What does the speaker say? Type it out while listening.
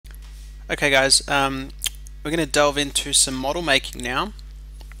Okay guys, we're going to delve into some model making now.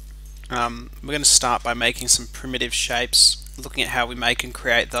 We're going to start by making some primitive shapes, looking at how we make and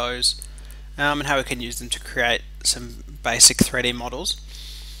create those, and how we can use them to create some basic 3D models.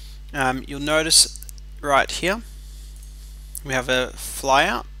 You'll notice right here we have a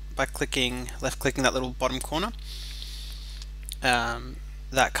flyout by left-clicking that little bottom corner.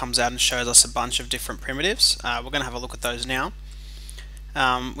 That comes out and shows us a bunch of different primitives. We're going to have a look at those now.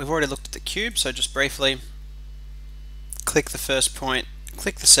 We've already looked at the cube, so just briefly click the first point,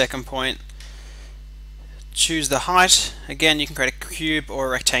 click the second point, choose the height. Again, you can create a cube or a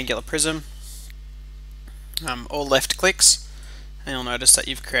rectangular prism, or left clicks, and you'll notice that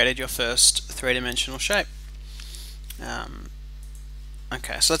you've created your first three-dimensional shape.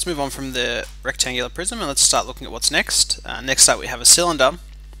 Okay, so let's move on from the rectangular prism and let's start looking at what's next. Next up we have a cylinder.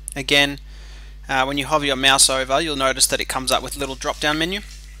 Again, when you hover your mouse over, you'll notice that it comes up with a little drop-down menu.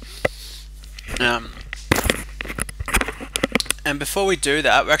 And before we do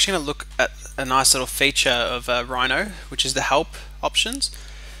that, we're actually going to look at a nice little feature of Rhino, which is the help options.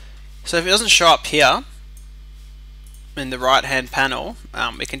 So if it doesn't show up here in the right-hand panel,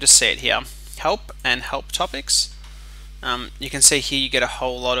 we can just see it here. Help and help topics. You can see here you get a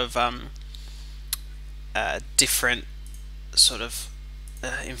whole lot of different sort of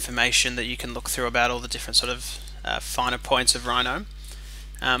information that you can look through about all the different sort of finer points of Rhino.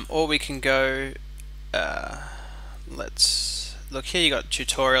 Or we can go, let's look here, you got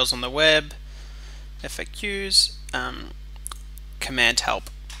tutorials on the web, FAQs, command help,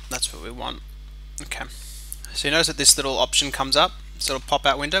 that's what we want. Okay, so you notice that this little option comes up, this little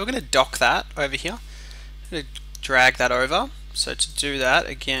pop-out window. We're going to dock that over here. I'm going to drag that over. So to do that,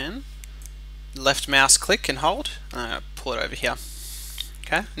 again, left mouse click and hold, pull it over here.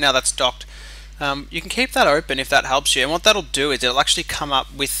 Okay, now that's docked. You can keep that open if that helps you, and what that'll do is it'll actually come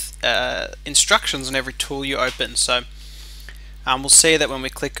up with instructions on every tool you open. So we'll see that when we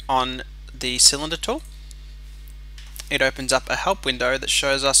click on the cylinder tool, it opens up a help window that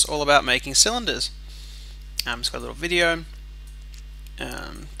shows us all about making cylinders. It's got a little video,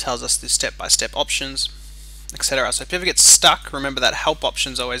 tells us the step-by-step options, etc. So if you ever get stuck, remember that help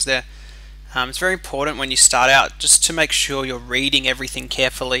option is always there. It's very important when you start out just to make sure you're reading everything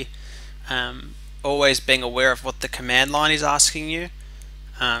carefully, always being aware of what the command line is asking you,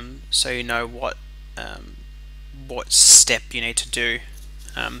 so you know what step you need to do.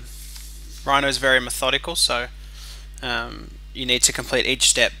 Rhino is very methodical, so you need to complete each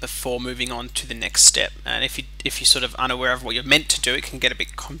step before moving on to the next step, and if you're sort of unaware of what you're meant to do, it can get a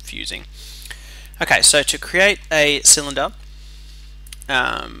bit confusing. Okay, so to create a cylinder,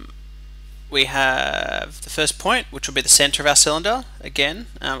 we have the first point, which will be the center of our cylinder. Again,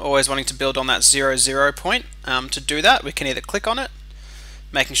 always wanting to build on that 0, 0 point. To do that, we can either click on it,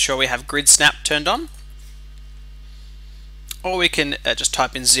 making sure we have grid snap turned on, or we can just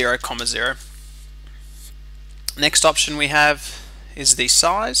type in 0, 0. Next option we have is the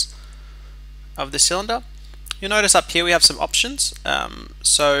size of the cylinder. You'll notice up here we have some options.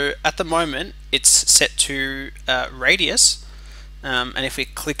 So at the moment it's set to radius, and if we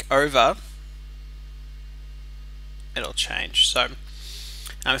click over, it'll change. So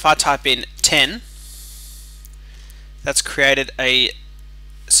if I type in 10, that's created a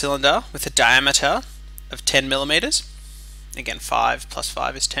cylinder with a diameter of 10 millimeters. Again, 5 plus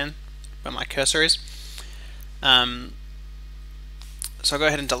 5 is 10, where my cursor is. So I'll go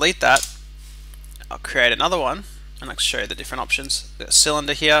ahead and delete that. I'll create another one, and I'll show you the different options. We've got a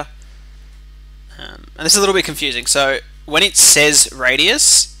cylinder here, and this is a little bit confusing. So when it says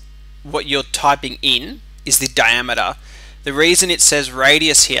radius, what you're typing in is the diameter. The reason it says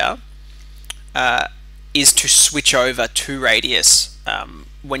radius here is to switch over to radius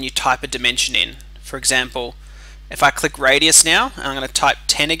when you type a dimension in. For example, if I click radius now, and I'm going to type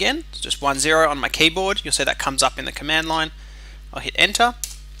 10 again, so just 10 on my keyboard, you'll see that comes up in the command line. I'll hit enter,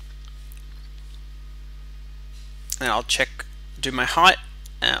 and I'll do my height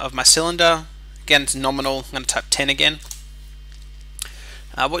of my cylinder. Again, it's nominal. I'm going to type 10 again.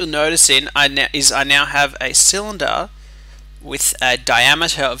 What you'll notice is I now have a cylinder with a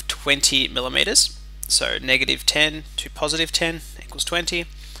diameter of 20 millimeters. So -10 to +10 equals 20,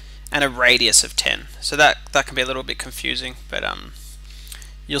 and a radius of 10. So that can be a little bit confusing, but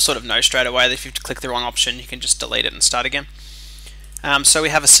you'll sort of know straight away that if you click the wrong option, you can just delete it and start again. So we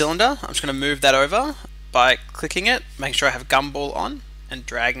have a cylinder. I'm just going to move that over by clicking it, making sure I have gumball on, and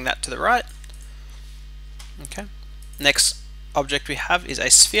dragging that to the right. Okay. Next object we have is a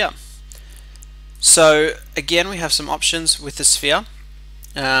sphere. So again, we have some options with the sphere.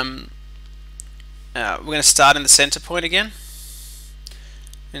 We're going to start in the center point again.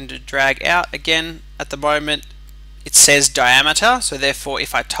 And to drag out again, at the moment it says diameter, so therefore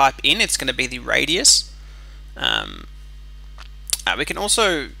if I type in, it's going to be the radius. We can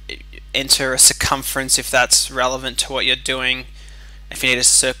also enter a circumference if that's relevant to what you're doing, if you need a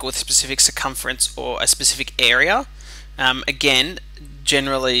circle with a specific circumference or a specific area. Again,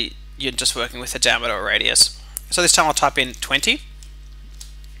 generally you're just working with a diameter or radius. So this time I'll type in 20,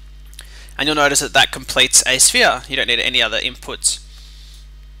 and you'll notice that that completes a sphere. You don't need any other inputs.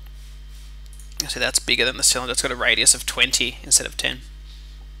 So that's bigger than the cylinder. It's got a radius of 20 instead of 10.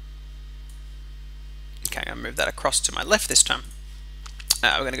 Okay, I'm going to move that across to my left this time.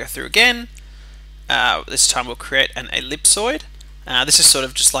 We're going to go through again. This time we'll create an ellipsoid. This is sort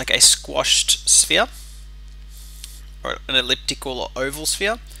of just like a squashed sphere, or an elliptical or oval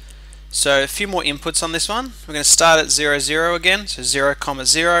sphere. So a few more inputs on this one. We're going to start at 0, 0 again. So 0,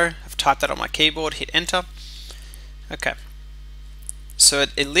 0. I've typed that on my keyboard, hit enter. Okay. So an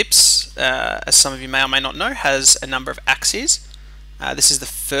ellipse, as some of you may or may not know, has a number of axes. This is the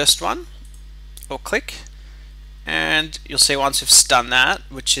first one. Or click, and you'll see once we've done that,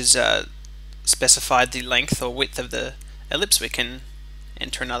 which is specified the length or width of the ellipse, we can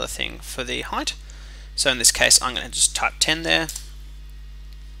enter another thing for the height. So in this case I'm going to just type 10 there,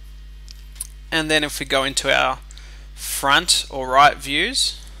 and then if we go into our front or right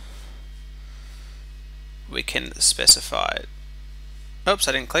views, we can specify, oops,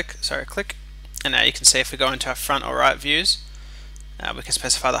 I didn't click, sorry, click, and now you can see if we go into our front or right views, we can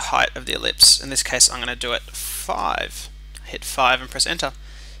specify the height of the ellipse. In this case I'm going to do it 5. Hit 5 and press enter,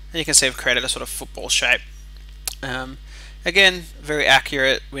 and you can see we've created a sort of football shape. Again, very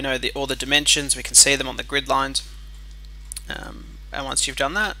accurate. We know all the dimensions, we can see them on the grid lines, and once you've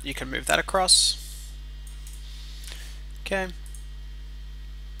done that you can move that across. Okay,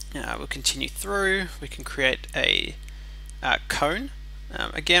 we'll continue through. We can create a cone.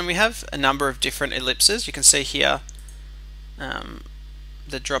 Again, we have a number of different ellipses. You can see here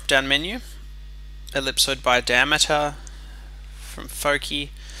the drop down menu, ellipsoid by diameter, from foci,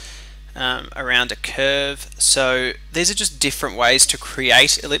 around a curve. So these are just different ways to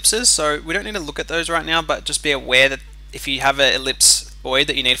create ellipses, so we don't need to look at those right now, but just be aware that if you have an ellipsoid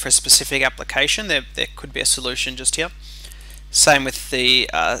that you need for a specific application, there could be a solution just here. Same with the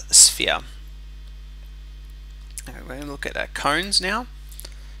sphere. We're going to look at cones now.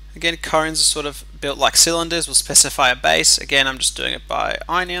 Again, cones are sort of built like cylinders. We'll specify a base. Again, I'm just doing it by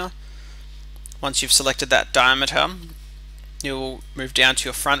eye now. Once you've selected that diameter, you'll move down to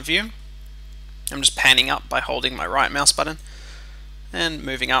your front view. I'm just panning up by holding my right mouse button and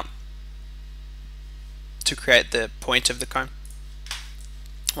moving up to create the point of the cone.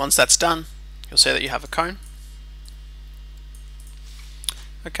 Once that's done, you'll see that you have a cone.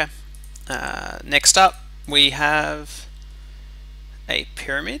 Okay. Next up, we have a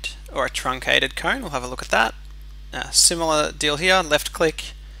pyramid or a truncated cone. We'll have a look at that. Similar deal here, left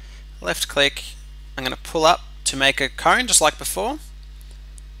click, I'm going to pull up to make a cone just like before,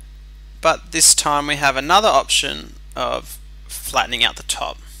 but this time we have another option of flattening out the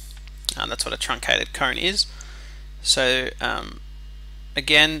top, and that's what a truncated cone is. So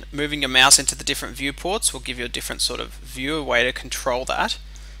again, moving your mouse into the different viewports will give you a different sort of view, a way to control that.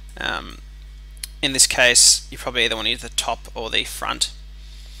 In this case, you probably either want to use the top or the front.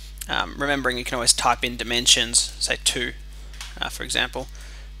 Remembering you can always type in dimensions, say 2, for example,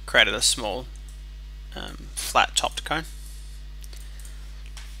 created a small flat topped cone.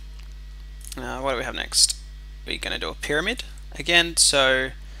 What do we have next? We're going to do a pyramid again.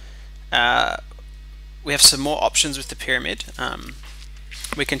 So we have some more options with the pyramid.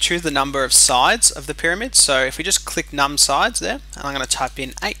 We can choose the number of sides of the pyramid. So if we just click num sides there, and I'm going to type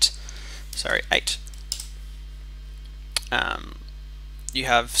in 8. Sorry, 8. You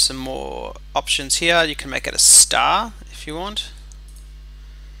have some more options here. You can make it a star if you want.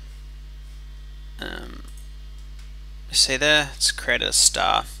 You see there, it's created a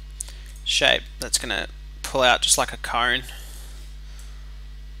star shape that's going to pull out just like a cone.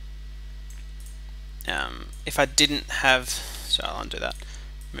 If I didn't have, so I'll undo that,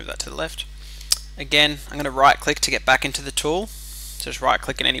 move that to the left. Again, I'm going to right click to get back into the tool. So just right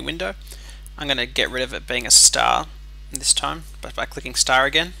click in any window. I'm going to get rid of it being a star this time, but by clicking star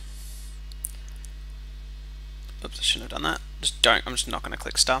again. Oops, I shouldn't have done that. I'm just not going to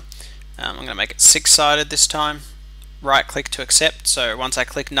click star. I'm going to make it 6-sided this time. Right click to accept. So once I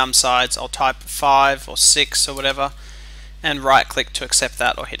click num sides, I'll type 5 or 6 or whatever, and right click to accept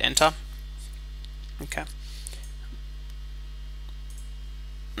that or hit enter. Okay.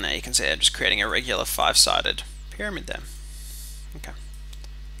 Now you can see I'm just creating a regular 5-sided pyramid there. Okay.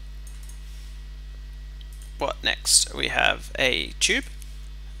 What next? We have a tube.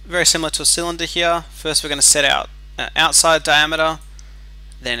 very similar to a cylinder here. First we're going to set our outside diameter,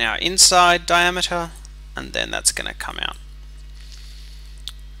 then our inside diameter, and then that's going to come out.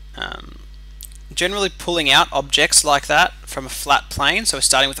 Generally pulling out objects like that from a flat plane, so we're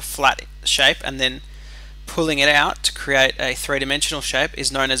starting with a flat shape and then pulling it out to create a three-dimensional shape,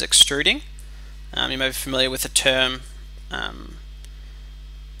 is known as extruding. You may be familiar with the term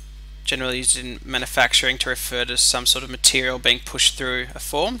generally used in manufacturing to refer to some sort of material being pushed through a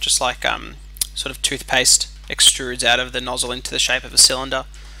form, just like sort of toothpaste extrudes out of the nozzle into the shape of a cylinder.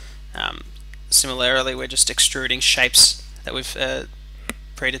 Similarly, we're just extruding shapes that we've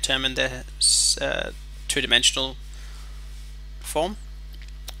predetermined their two-dimensional form.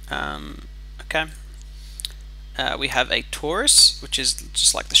 Okay. We have a torus, which is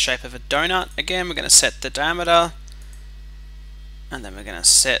just like the shape of a donut. Again, we're going to set the diameter, and then we're going to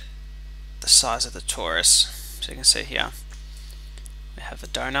set the size of the torus. So you can see here, we have a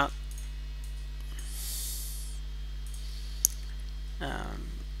donut.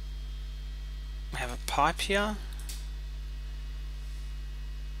 We have a pipe here.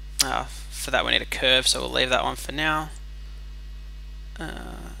 For that we need a curve, so we'll leave that one for now.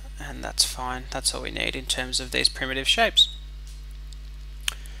 And that's fine. That's all we need in terms of these primitive shapes.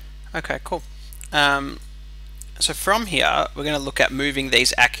 Okay, cool. So from here, we're going to look at moving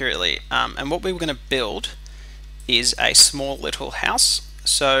these accurately. And what we're going to build is a small little house.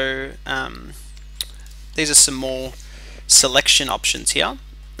 So these are some more selection options here.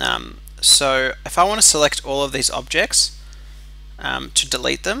 So if I want to select all of these objects to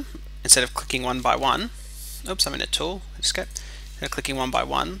delete them, instead of clicking one by one, oops, I'm in a tool, escape, clicking one by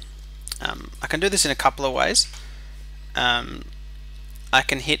one, I can do this in a couple of ways. I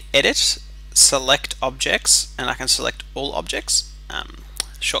can hit edit, select objects, and I can select all objects.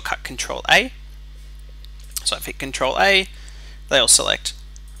 Shortcut Control A. So if I hit Control A, they all select.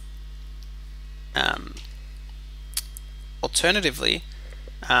 Alternatively,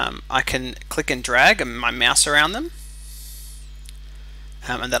 I can click and drag my mouse around them,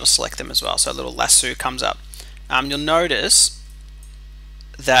 and that'll select them as well. So a little lasso comes up. You'll notice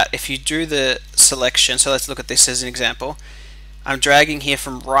that if you do the selection, so let's look at this as an example. I'm dragging here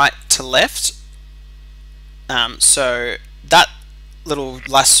from right to left. So that little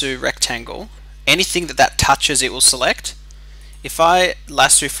lasso rectangle, anything that touches it will select. If I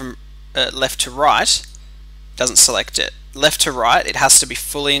lasso from left to right, it doesn't select it. Left to right, it has to be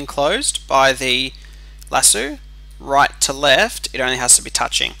fully enclosed by the lasso. Right to left, it only has to be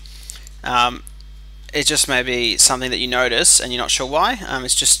touching. It just may be something that you notice and you're not sure why.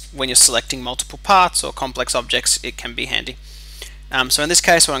 It's just when you're selecting multiple parts or complex objects, it can be handy. So in this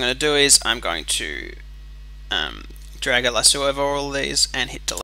case, what I'm going to do is I'm going to drag a lasso over all of these and hit delete.